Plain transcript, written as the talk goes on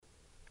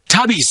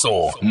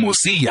Thabiso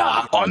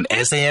Mosia on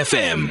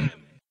SAFM.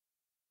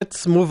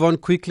 Let's move on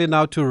quickly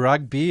now to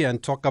rugby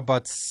and talk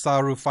about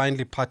SARU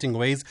finally parting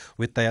ways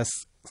with their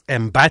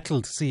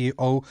embattled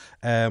CEO,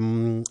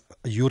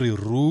 Yuri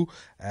Roux,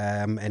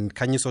 and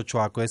Kanyiso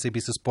Chwako,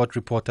 SABC sport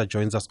reporter,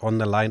 joins us on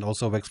the line,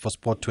 also works for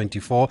Sport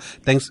 24.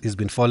 Thanks, he's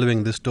been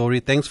following this story.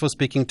 Thanks for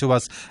speaking to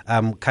us,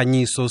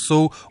 Kanyiso.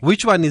 So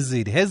which one is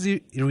it? Has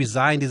he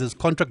resigned? Is his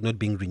contract not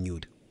being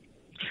renewed?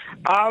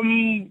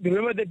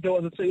 Remember that there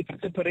was a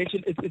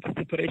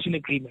separation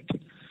agreement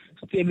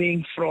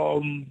stemming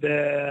from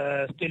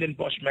the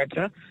Stellenbosch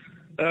matter.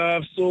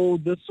 So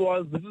this is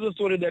a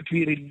story that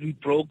we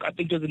broke. I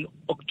think it was in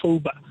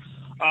October,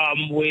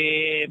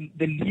 where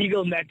the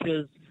legal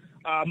matters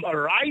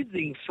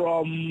arising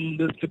from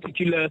this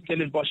particular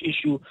Stellenbosch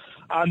issue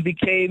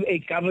became a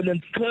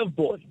governance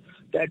curveball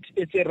that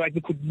SA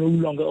Rugby could no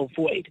longer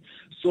avoid.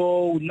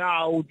 So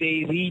now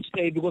they reached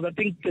because I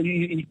think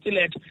he still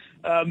had,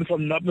 if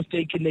I'm not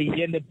mistaken, a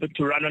year and a bit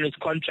to run on his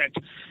contract.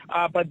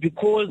 But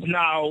because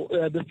now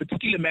this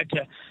particular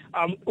matter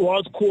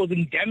was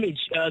causing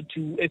damage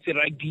to SA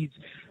Rugby's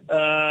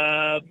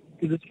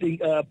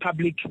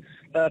public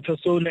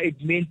persona,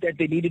 it meant that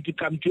they needed to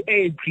come to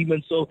an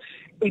agreement. So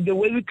the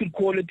way we could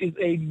call it is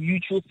a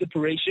mutual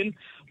separation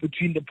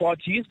between the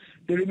parties.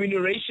 The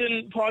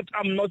remuneration part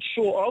I'm not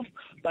sure of,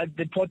 but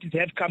the parties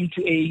have come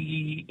to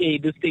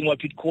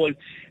what we'd call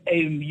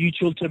a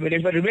mutual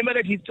termination. But remember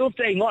that he's still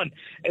staying on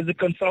as a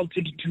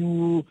consultant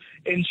to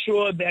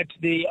ensure that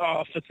they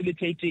are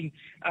facilitating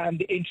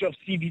the entry of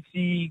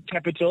CVC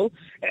Capital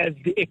as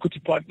the equity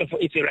partner for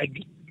SA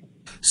Rugby.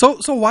 So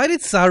why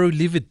did SARU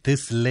leave it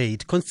this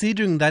late,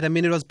 considering that,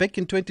 it was back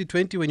in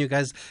 2020 when you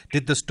guys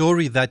did the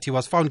story that he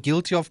was found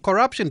guilty of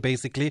corruption,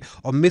 basically,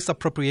 or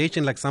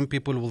misappropriation, like some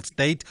people will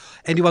state,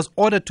 and he was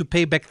ordered to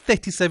pay back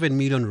 37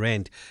 million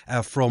rand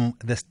from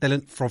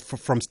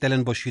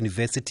Stellenbosch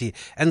University.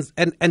 And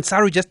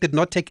SARU just did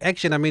not take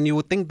action. You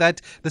would think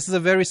that this is a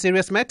very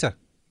serious matter.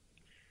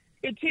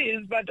 It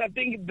is, but I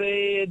think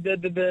the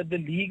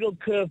legal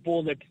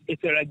curveball that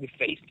SA Rugby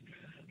faced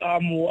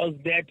was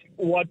that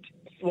what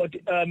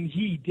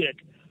he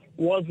did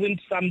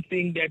wasn't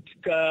something that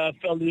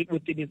fell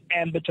within his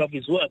ambit of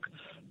his work,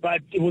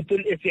 but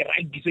within SA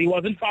Rugby. So he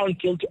wasn't found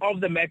guilty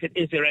of the matter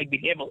at SA Rugby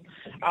level.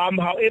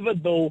 However,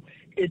 though,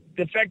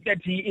 the fact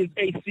that he is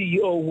a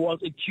CEO who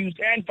was accused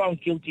and found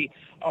guilty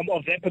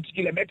of that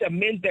particular matter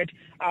meant that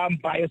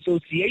by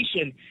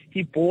association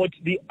he brought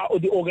the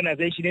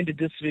organization into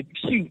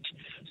disrepute.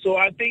 So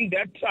I'm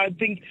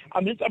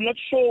not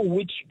sure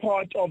which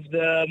part of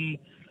the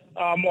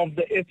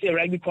SA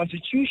Rugby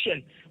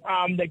constitution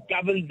that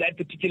governs that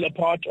particular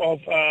part of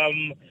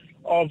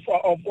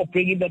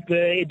bringing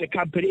the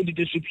company into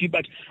disrepute.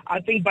 But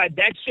I think by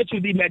that stretch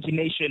of the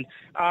imagination,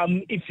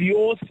 if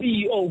your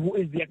CEO, who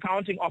is the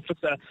accounting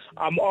officer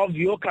of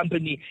your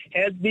company,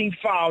 has been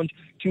found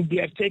to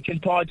have taken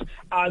part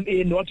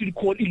in what you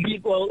call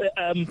illegal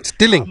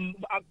stealing,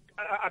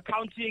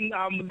 accounting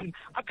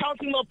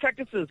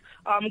malpractices,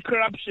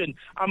 corruption.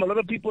 A lot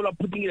of people are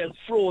putting it as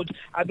fraud.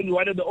 I think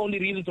one of the only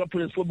reasons why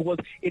put it as fraud because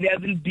it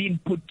hasn't been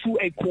put to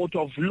a court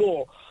of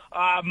law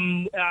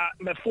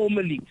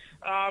formally.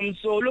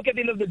 So look, at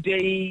the end of the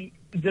day,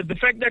 the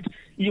fact that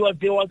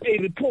there was a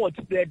report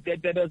that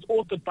was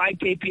authored by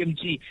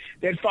KPMG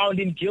that found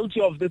him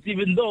guilty of this,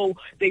 even though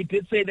they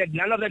did say that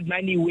none of that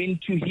money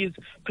went to his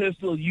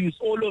personal use.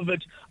 All of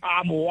it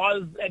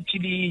was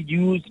actually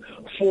used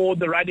for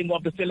the running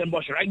of the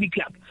Stellenbosch Rugby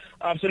Club,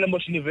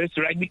 Stellenbosch University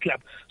Rugby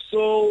Club.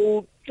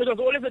 So it was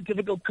always a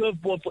difficult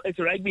curveball for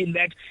SA Rugby in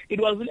that it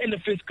wasn't an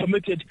offence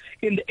committed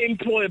in the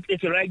employ of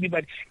SA Rugby,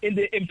 but in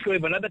the employ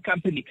of another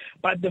company.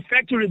 But the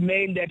fact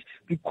remained that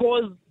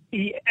because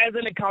as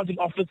an accounting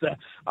officer,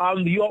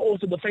 you are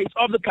also the face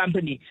of the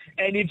company,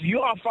 and if you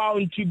are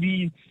found to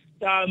be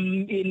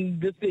in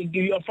this thing,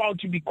 you are found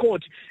to be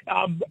caught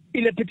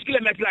in a particular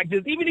matter like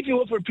this, even if you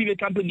work for a previous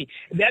company,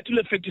 that will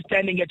affect your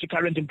standing at your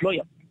current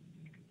employer.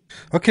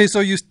 Okay,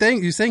 so you're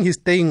saying he's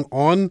staying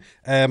on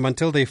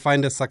until they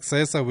find a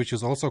successor, which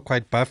is also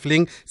quite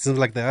baffling. Seems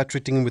like they are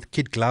treating him with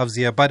kid gloves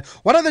here. But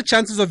what are the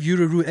chances of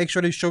Yuri Roux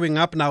actually showing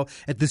up now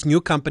at this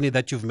new company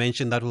that you've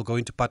mentioned that will go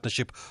into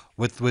partnership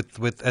with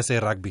SA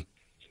Rugby?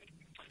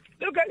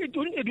 Look, it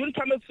wouldn't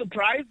come as a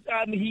surprise.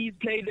 He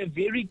played a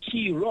very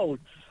key role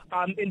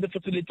in the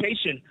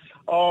facilitation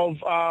of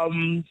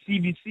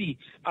CVC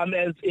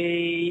as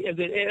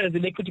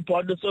an equity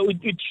partner. So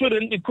it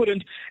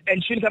couldn't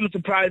come as a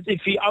surprise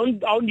if he. I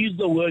won't use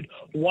the word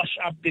wash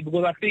up there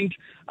because I think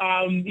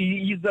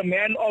he's a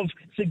man of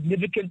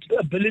significant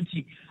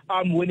ability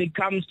when it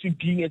comes to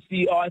being a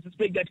CEO. I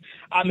suspect that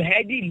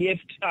had he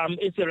left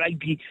SA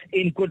Rugby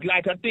in good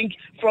light, I think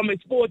from a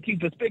sporting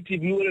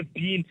perspective, he would have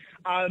been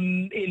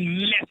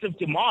in massive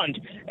demand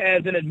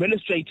as an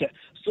administrator.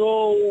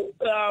 So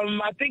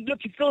I think think,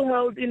 look, it's still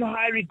held in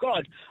high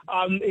regard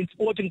in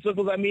sporting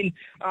circles. I mean,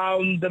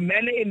 the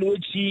manner in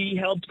which he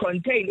helped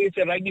contain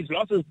SA Rugby's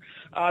losses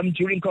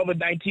during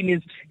COVID-19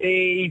 is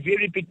a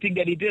very big thing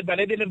that he did. But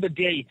at the end of the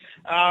day,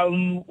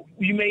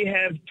 you may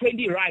have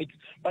 20 right,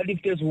 but if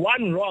there's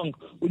one wrong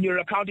when you're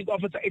a accounting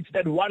officer, it's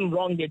that one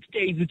wrong that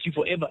stays with you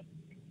forever.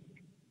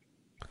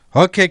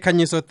 Okay,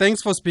 Khanyiso,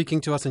 thanks for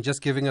speaking to us and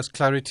just giving us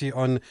clarity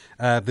on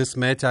this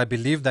matter. I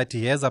believe that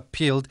he has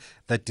appealed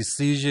that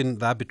decision,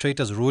 the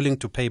arbitrator's ruling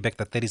to pay back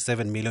the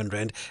 37 million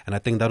rand, and I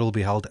think that will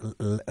be held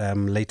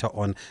later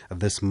on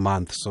this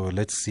month. So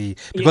let's see.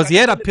 Because he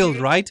had appealed,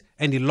 right?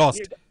 And he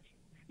lost.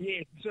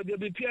 Yes, so there'll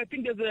be. I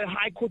think there's a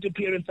High Court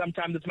appearance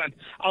sometime this month.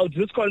 I'll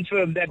just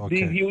confirm that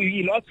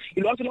he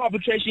lost an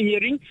arbitration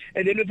hearing,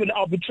 and then with an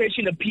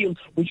arbitration appeal,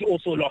 which he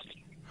also lost.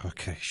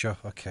 Okay, sure.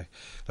 Okay,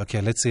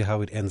 let's see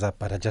how it ends up.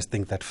 But I just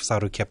think that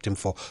Saru kept him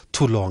for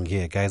too long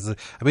here, guys.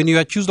 I mean, you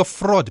are accused of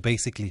fraud,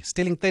 basically.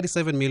 Stealing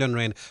 37 million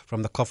rand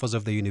from the coffers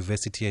of the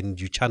university,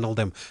 and you channel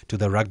them to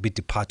the rugby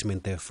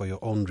department there for your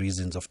own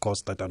reasons, of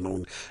course, that are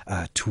known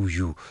to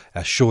you.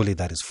 Surely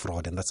that is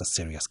fraud, and that's a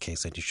serious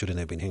case, and you shouldn't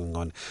have been hanging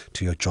on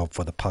to your job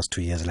for the past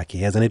 2 years like he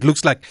has. And it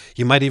looks like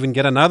he might even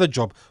get another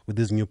job with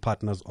these new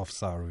partners of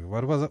Saru.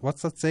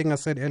 What's that saying I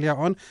said earlier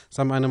on?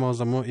 Some animals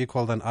are more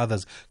equal than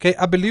others. Okay,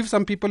 I believe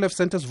some people have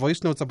sent us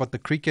voice notes about the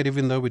cricket,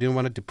 even though we didn't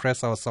want to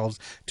depress ourselves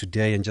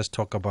today and just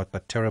talk about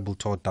that terrible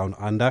tour down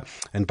under.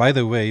 And by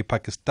the way,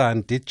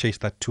 Pakistan did chase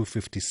that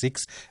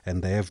 256,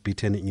 and they have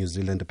beaten New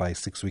Zealand by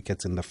 6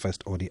 wickets in the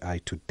first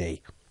ODI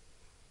today.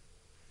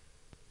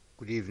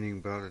 Good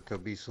evening, Brother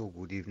Tabiso.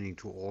 Good evening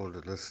to all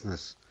the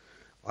listeners.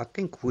 I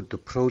think with the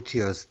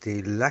Proteas,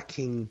 they're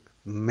lacking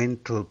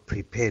mental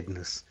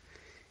preparedness.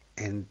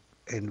 And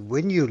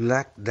when you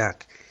lack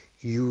that,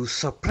 you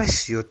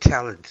suppress your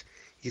talent.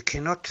 You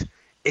cannot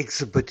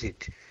exhibit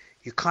it.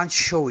 You can't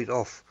show it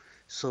off.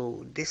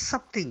 So there's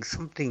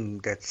something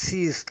that's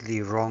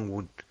seriously wrong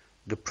with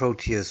the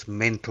Proteas'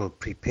 mental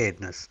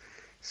preparedness.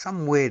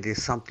 Somewhere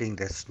there's something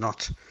that's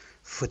not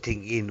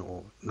fitting in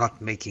or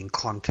not making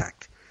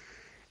contact.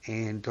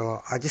 And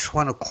I just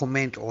want to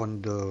comment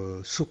on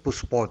the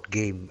SuperSport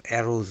game,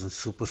 Arrows and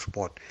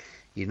SuperSport.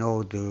 You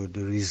know, the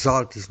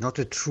result is not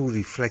a true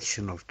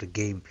reflection of the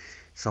game.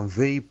 Some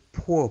very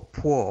poor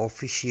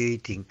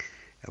officiating.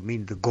 I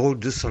mean, the goal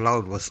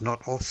disallowed was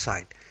not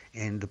offside,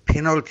 and the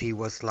penalty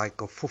was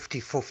like a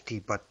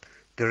 50-50, but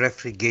the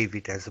referee gave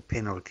it as a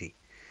penalty.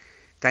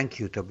 Thank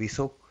you,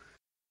 Tabiso.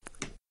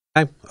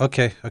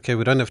 Okay,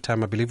 we don't have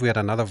time. I believe we had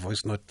another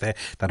voice note there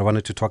that I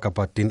wanted to talk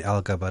about Dean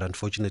Elgar, but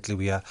unfortunately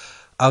we are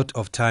out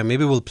of time.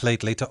 Maybe we'll play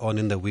it later on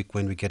in the week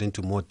when we get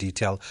into more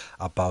detail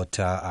about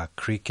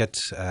cricket.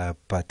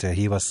 But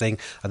he was saying,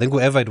 I think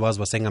whoever it was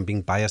saying I'm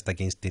being biased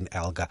against Dean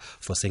Elgar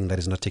for saying that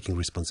he's not taking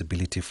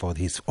responsibility for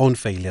his own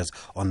failures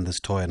on this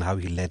tour and how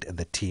he led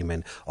the team.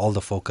 And all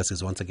the focus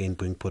is once again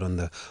being put on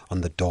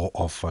the door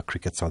of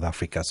Cricket South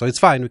Africa. So it's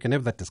fine. We can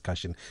have that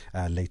discussion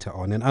later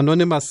on. And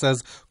Anonymous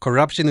says,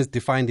 corruption is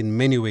defined in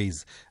many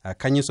ways.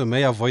 Khanyiso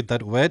may avoid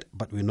that word,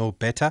 but we know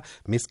better.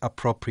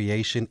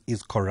 Misappropriation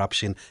is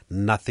corruption,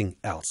 nothing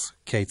else.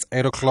 Okay, it's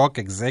 8 o'clock,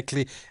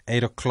 exactly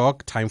 8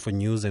 o'clock, time for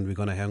news, and we're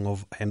going to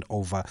hand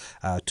over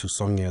to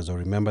Sonia. So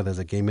remember, there's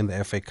a game in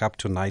the FA Cup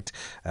tonight.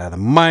 The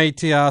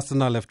mighty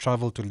Arsenal have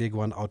travelled to League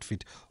One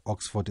outfit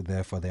Oxford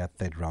there for their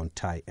third round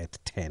tie at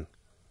 10.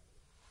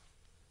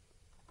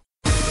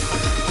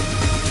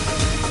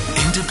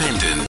 Independent.